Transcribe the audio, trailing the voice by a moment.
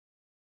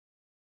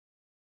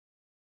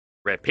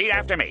Repeat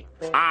after me.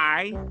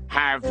 I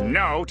have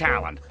no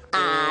talent.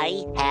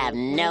 I have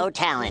no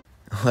talent.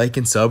 Like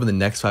and sub in the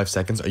next 5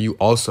 seconds or you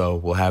also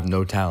will have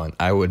no talent.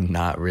 I would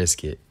not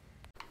risk it.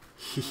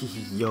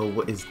 Yo,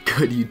 what is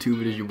good,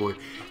 YouTube? It is your boy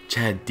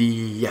Chad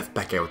DF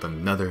back here with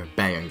another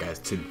banger, guys.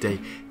 Today,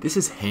 this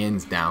is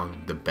hands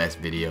down the best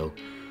video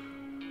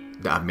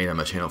that I've made on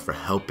my channel for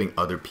helping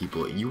other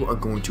people. You are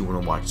going to want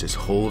to watch this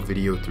whole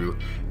video through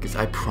because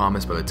I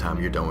promise by the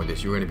time you're done with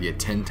this, you're going to be a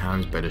 10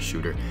 times better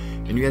shooter.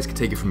 And you guys can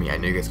take it from me. I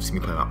know you guys have seen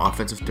me play my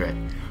offensive threat,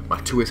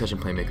 my two-way session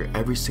playmaker.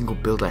 Every single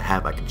build I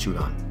have, I can shoot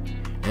on.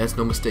 And that's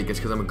no mistake. It's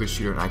because I'm a good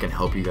shooter and I can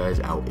help you guys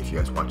out if you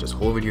guys watch this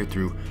whole video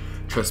through.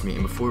 Trust me.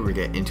 And before we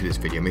get into this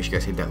video, make sure you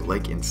guys hit that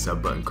like and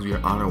sub button because we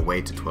are on our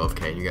way to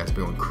 12K and you guys have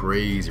been going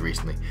crazy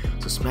recently.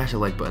 So smash the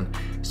like button,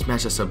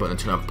 smash that sub button, and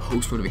turn on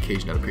post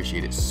notification. I'd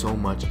appreciate it so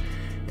much.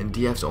 And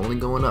DF's only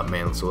going up,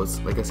 man. So let's,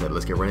 like I said,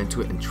 let's get right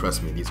into it. And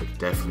trust me, these are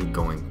definitely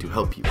going to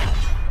help you.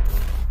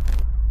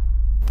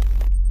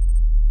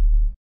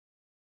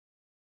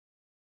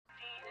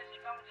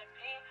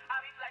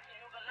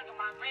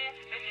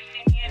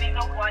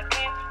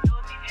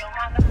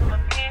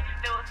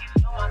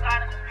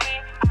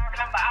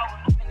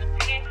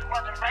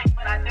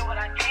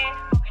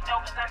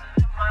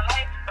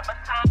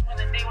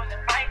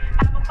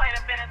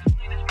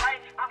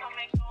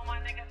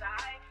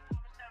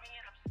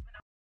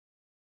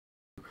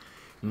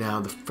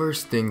 Now, the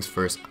first things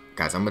first,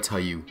 guys, I'm gonna tell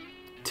you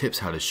tips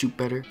how to shoot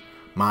better,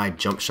 my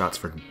jump shots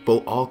for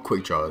both all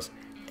quick draws,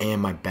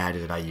 and my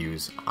badges that I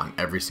use on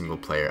every single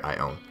player I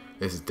own.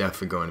 This is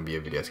definitely going to be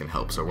a video that's gonna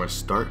help. So we're gonna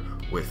start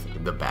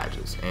with the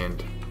badges,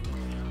 and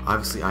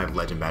obviously I have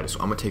legend badges, so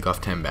I'm gonna take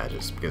off 10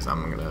 badges because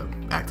I'm gonna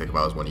act like if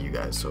I was one of you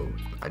guys. So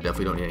I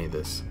definitely don't need any of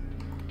this.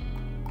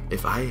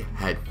 If I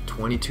had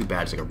 22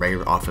 badges like a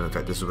regular offensive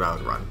threat, this is what I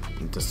would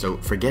run. So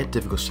forget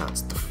difficult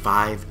shots. The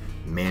 5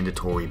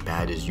 mandatory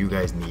badges you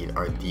guys need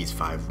are these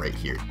 5 right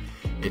here.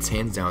 It's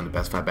hands down the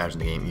best 5 badges in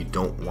the game. You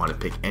don't want to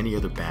pick any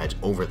other badge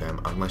over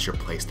them unless your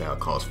playstyle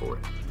calls for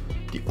it.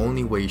 The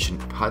only way you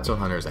should, Hot Zone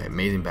Hunter is an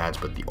amazing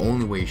badge, but the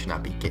only way you should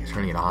not be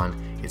turning it on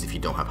is if you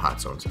don't have hot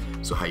zones.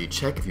 So how you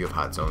check if you have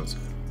hot zones,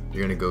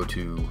 you're gonna go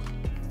to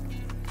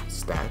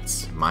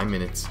stats, my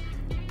minutes,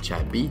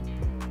 Chad B,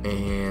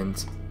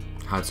 and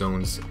hot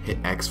zones, hit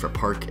X for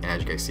park, and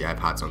as you guys see, I have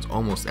hot zones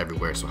almost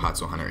everywhere. So Hot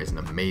Zone Hunter is an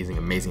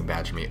amazing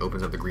badge for me. It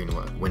opens up the green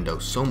window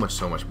so much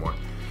more,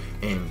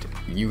 and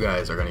you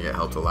guys are gonna get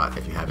helped a lot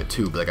if you have it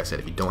too. But like I said,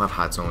 if you don't have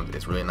hot zones,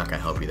 it's really not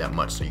gonna help you that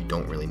much, so you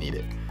don't really need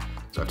it.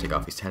 So I take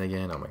off these 10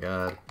 again. Oh my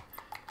god!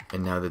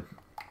 And now the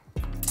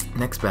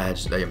next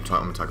badge that I'm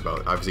gonna talk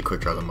about, obviously quick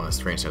draw is a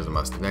must, range is a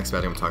must. The next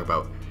badge I'm gonna talk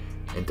about,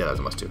 and dead is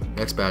a must too.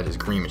 Next badge is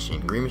green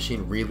machine. Green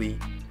machine really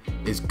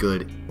is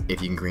good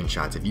if you can green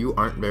shots. If you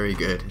aren't very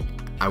good,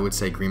 I would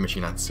say green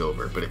machine on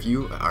silver, but if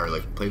you are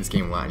like play this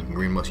game a lot and you can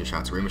green most of your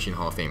shots, green machine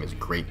Hall of Fame is a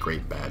great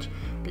badge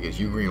because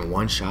you green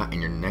one shot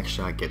and your next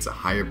shot gets a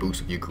higher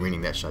boost if you greening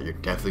that shot. You're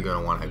definitely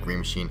going to want to have green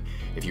machine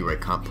if you were a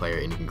comp player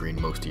and you can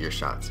green most of your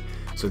shots.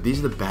 So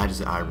these are the badges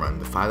that I run.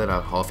 The 5 that I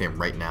have Hall of Fame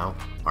right now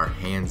are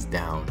hands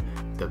down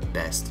the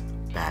best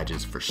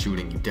badges for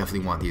shooting. You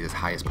definitely want these as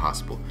high as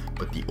possible,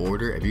 but the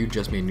order, if you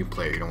just made a new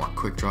player, you're going to want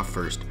quick draw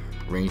first,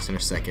 range center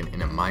second,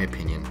 and in my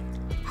opinion,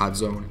 hot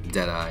zone,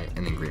 deadeye,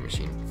 and then green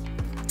machine.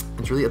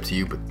 It's really up to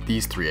you, but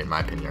these 3 in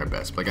my opinion are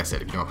best. But like I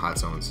said, if you don't have hot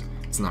zones,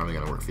 it's not really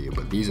going to work for you,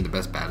 but these are the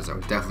best badges I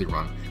would definitely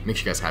run. Make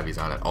sure you guys have these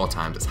on at all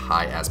times as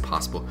high as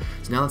possible.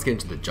 So now let's get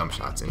into the jump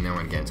shots, and then we're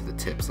going to get into the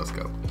tips. Let's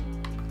go.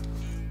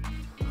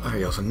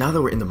 Alright, y'all, so now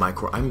that we're in the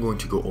micro, I'm going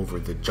to go over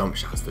the jump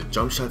shots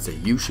that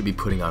you should be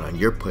putting on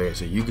your player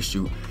so you can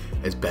shoot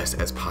as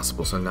best as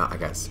possible. So now,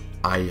 guys,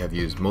 I have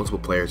used multiple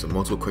players with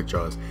multiple quick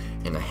draws,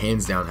 and I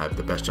hands down have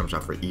the best jump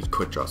shot for each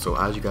quick draw. So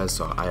as you guys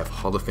saw, I have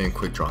Hall of Fame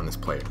quick draw on this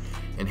player,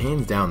 and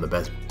hands down the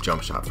best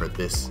jump shot for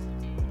this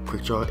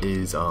quick draw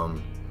is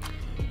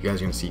you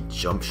guys are gonna see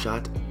jump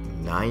shot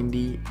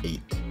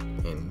 98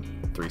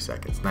 in 3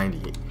 seconds.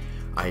 98.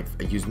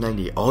 I've used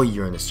 98 all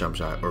year on this jump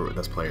shot or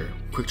this player.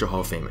 Quick draw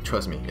Hall of Fame.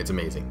 Trust me, it's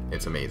amazing.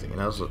 It's amazing. And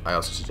I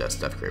also suggest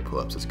Steph Curry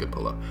pull-ups. It's a good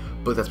pull-up.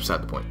 But that's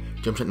beside the point.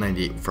 Jump shot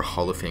 98 for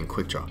Hall of Fame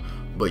quick draw.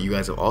 But you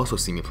guys have also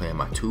seen me playing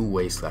my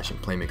two-way slashing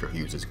playmaker who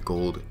uses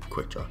gold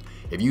quick draw.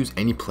 If you use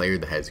any player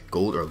that has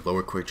gold or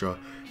lower quick draw,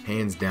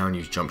 hands down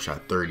use jump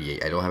shot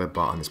 38. I don't have it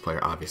bought on this player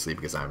obviously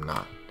because I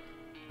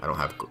don't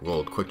have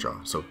gold quick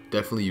draw. So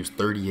definitely use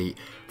 38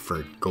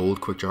 for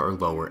gold quick draw or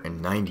lower,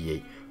 and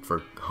 98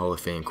 for Hall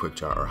of Fame quick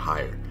draw or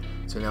higher.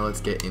 So now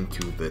let's get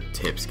into the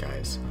tips,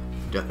 guys.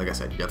 Like I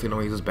said, you definitely don't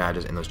want to use those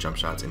badges and those jump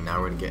shots, and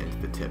now we're gonna get into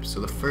the tips. So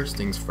the first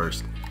things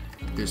first,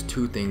 there's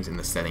 2 things in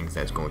the settings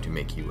that's going to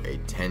make you a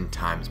 10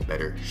 times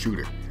better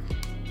shooter.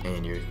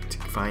 And to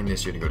find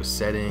this, you're gonna go to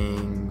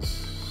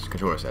settings,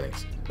 controller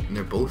settings, and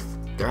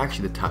they're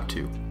actually the top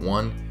 2.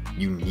 1,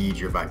 you need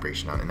your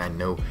vibration on, and I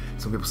know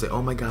some people say,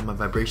 oh my god, my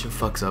vibration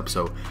fucks up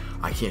so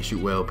I can't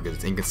shoot well because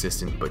it's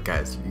inconsistent. But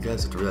guys, you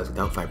guys have to realize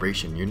without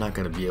vibration you're not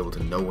going to be able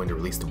to know when to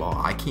release the ball.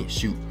 I can't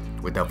shoot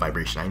without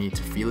vibration. I need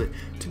to feel it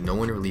to know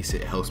when to release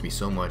it. It helps me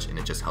so much, and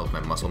it just helps my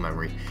muscle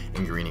memory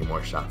in greening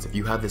more shots. If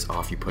you have this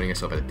off, you're putting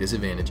yourself at a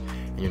disadvantage,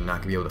 and you're not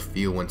gonna be able to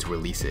feel when to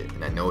release it.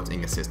 And I know it's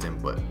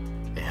inconsistent, but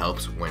it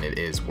helps when it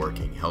is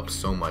working. It helps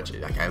so much.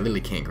 Like, I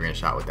literally can't green a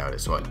shot without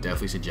it, so I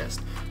definitely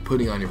suggest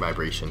putting on your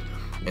vibration.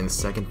 And the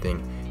second thing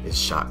is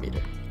shot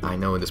meter. I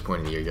know at this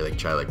point in the year you're like,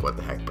 try like what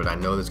the heck, but I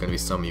know there's gonna be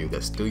some of you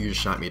that still use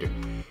shot meter.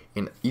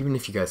 And even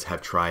if you guys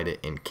have tried it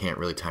and can't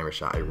really time your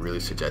shot, I really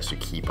suggest you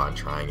keep on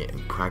trying it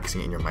and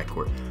practicing it in your mic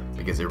court,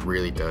 because it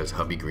really does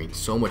help you green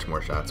so much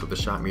more shots. With the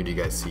shot meter, you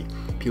guys see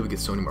people get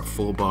so many more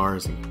full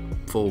bars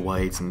and full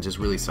whites, and it just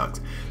really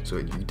sucks. So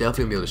you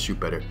definitely be able to shoot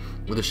better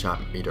with the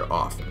shot meter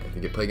off. And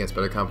if you play against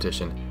better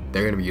competition,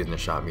 they're going to be using the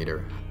shot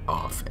meter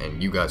off,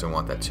 and you guys don't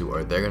want that too,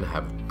 or they're going to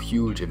have a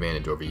huge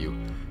advantage over you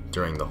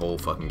during the whole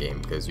fucking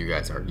game, because you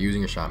guys are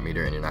using a shot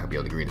meter and you're not gonna be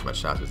able to green as much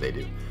shots as they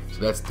do. So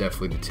that's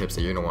definitely the tips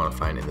that you're gonna want to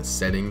find in the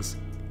settings.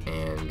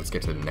 And let's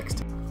get to the next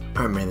tip.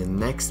 Alright man, the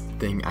next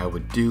thing I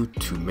would do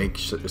to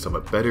make yourself a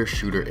better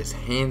shooter is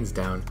hands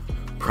down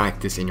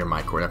practice in your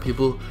mic court. Now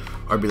people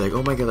are be like,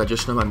 oh my god, I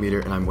just shot my meter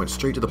and I went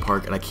straight to the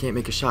park and I can't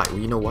make a shot. Well,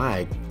 you know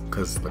why?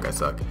 Because look, I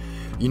suck.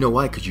 You know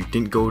why? Because you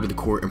didn't go to the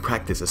court and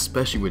practice,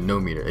 especially with no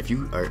meter. If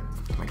you are,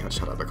 oh my god,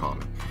 shut up, they're calling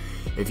me.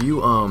 If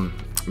you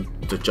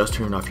just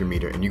turn off your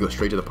meter and you go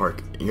straight to the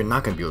park, you're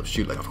not going to be able to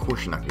shoot. Like, of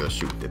course you're not going to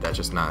be able to shoot. That's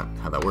just not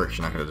how that works.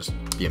 You're not going to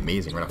just be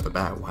amazing right off the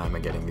bat. Why am I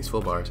getting these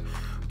full bars?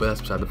 But that's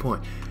beside the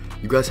point.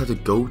 You guys have to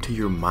go to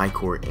your mic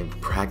court and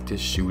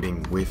practice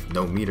shooting with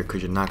no meter,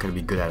 because you're not going to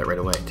be good at it right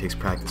away. It takes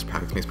practice.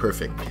 Practice makes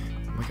perfect.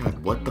 Oh my god,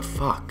 what the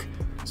fuck?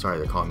 Sorry,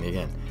 they're calling me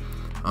again.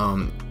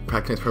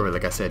 Practice makes perfect.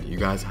 Like I said, you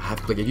guys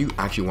have to, like, if you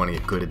actually want to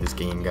get good at this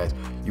game, guys,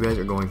 you guys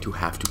are going to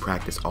have to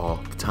practice all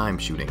the time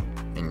shooting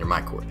in your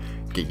mic court.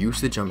 Get used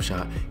to the jump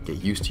shot,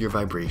 get used to your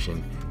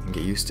vibration, and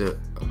get used to,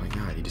 oh my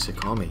god, he just said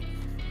call me.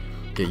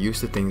 Get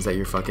used to things that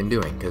you're fucking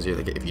doing, because you're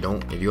like, if you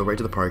go right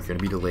to the park, you're gonna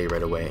be delayed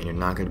right away, and you're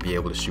not gonna be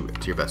able to shoot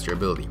to your best of your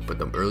ability. But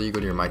the earlier you go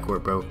to your mic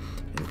court, bro,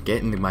 and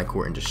get in the mic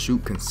court and just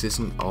shoot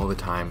consistent all the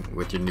time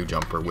with your new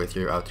jumper, with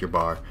your out to your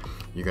bar,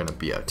 you're gonna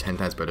be a 10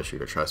 times better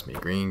shooter. Trust me.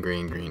 Green,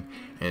 green, green,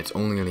 and it's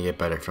only gonna get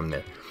better from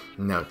there.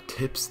 Now,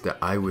 tips that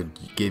I would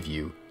give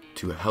you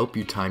to help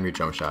you time your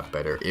jump shot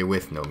better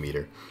with no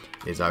meter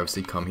is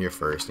obviously come here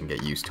first and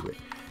get used to it.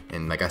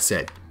 And like I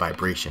said,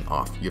 vibration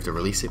off. You have to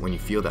release it when you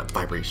feel that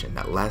vibration.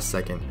 That last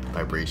second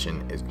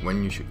vibration is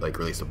when you should like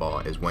release the ball,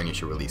 is when you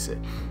should release it.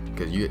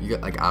 Because you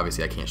got, like,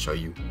 obviously I can't show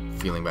you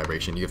feeling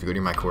vibration. You have to go to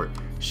your mic court,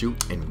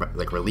 shoot, and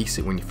like release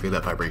it when you feel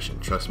that vibration.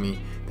 Trust me,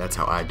 that's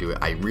how I do it.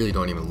 I really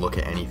don't even look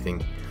at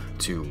anything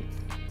to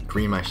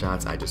green my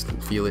shots. I just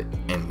feel it,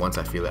 and once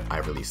I feel it, I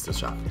release the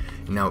shot.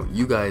 Now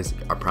you guys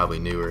are probably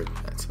newer,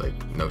 that's like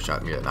no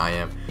shot meter than I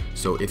am,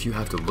 so if you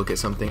have to look at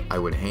something, I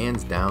would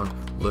hands down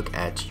look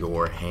at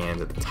your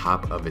hands at the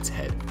top of its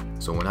head.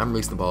 So when I'm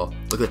releasing the ball,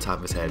 look at the top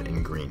of his head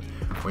and green.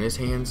 When his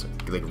hands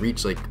like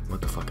reach, like,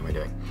 what the fuck am I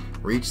doing?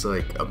 Reach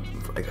like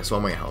so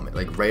I'm wearing a helmet,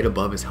 like right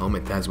above his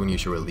helmet, that's when you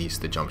should release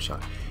the jump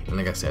shot. And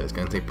like I said, it's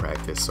gonna take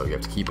practice, so you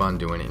have to keep on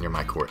doing it in your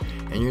mic court,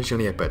 and you're just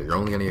gonna get better. You're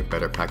only gonna get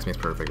better. Practice makes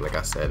perfect, like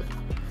I said.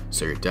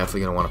 So you're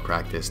definitely gonna want to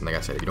practice. And like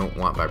I said, if you don't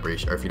want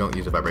vibration, or if you don't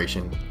use the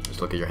vibration, just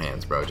look at your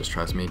hands, bro. Just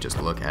trust me,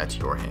 just look at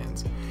your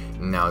hands.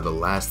 Now the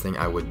last thing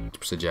I would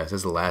suggest, this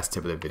is the last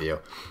tip of the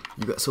video.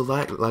 So a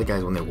lot of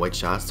guys, when they white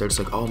shots, they're just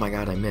like, oh my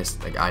god, I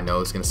missed. Like, I know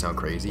it's gonna sound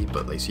crazy,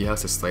 but like, see how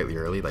it's slightly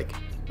early? Like,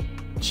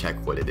 check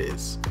what it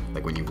is.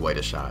 Like when you white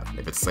a shot,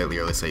 if it's slightly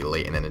early, say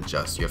late, and then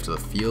adjust. You have to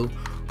feel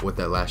what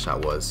that last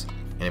shot was.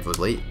 And if it was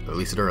late,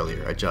 release it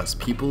earlier, adjust.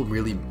 People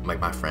really, like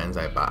my friends,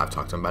 I've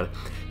talked to them about it,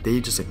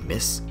 they just like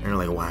miss, and they're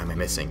like, why am I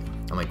missing?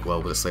 I'm like,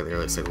 well, was it slightly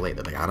early, slightly late?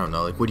 They're like, I don't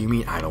know. Like, what do you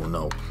mean, I don't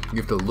know? You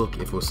have to look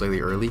if it was slightly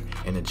early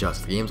and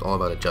adjust. The game's all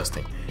about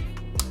adjusting.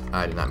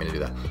 I did not mean to do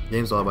that. The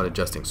game's all about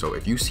adjusting. So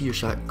if you see your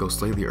shot go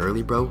slightly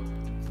early, bro,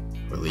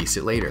 release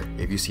it later.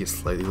 If you see it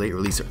slightly late,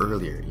 release it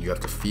earlier. You have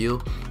to feel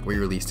where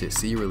you released it,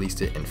 see you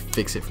released it, and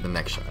fix it for the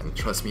next shot. And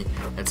trust me,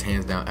 that's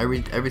hands down.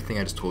 Everything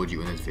I just told you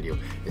in this video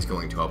is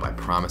going to help. I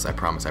promise, I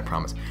promise, I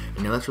promise.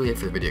 And now that's really it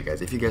for the video,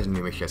 guys. If you guys are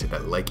new, make sure you guys hit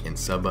that like and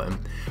sub button.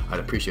 I'd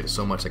appreciate it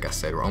so much. Like I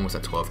said, we're almost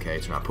at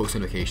 12K, so not post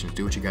notifications,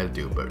 do what you gotta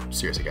do. But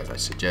seriously, guys, I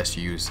suggest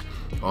you use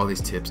all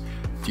these tips.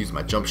 Use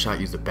my jump shot,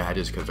 use the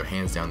badges, because they're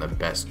hands down the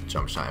best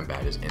jump shot and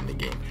badges in the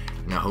game.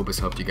 And I hope it's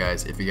helped you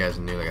guys. If you guys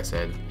are new, like I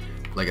said,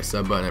 like a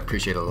sub button, I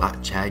appreciate it a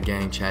lot. Chad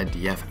gang, Chad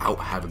DF out.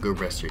 Have a good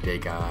rest of your day,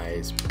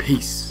 guys.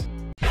 Peace.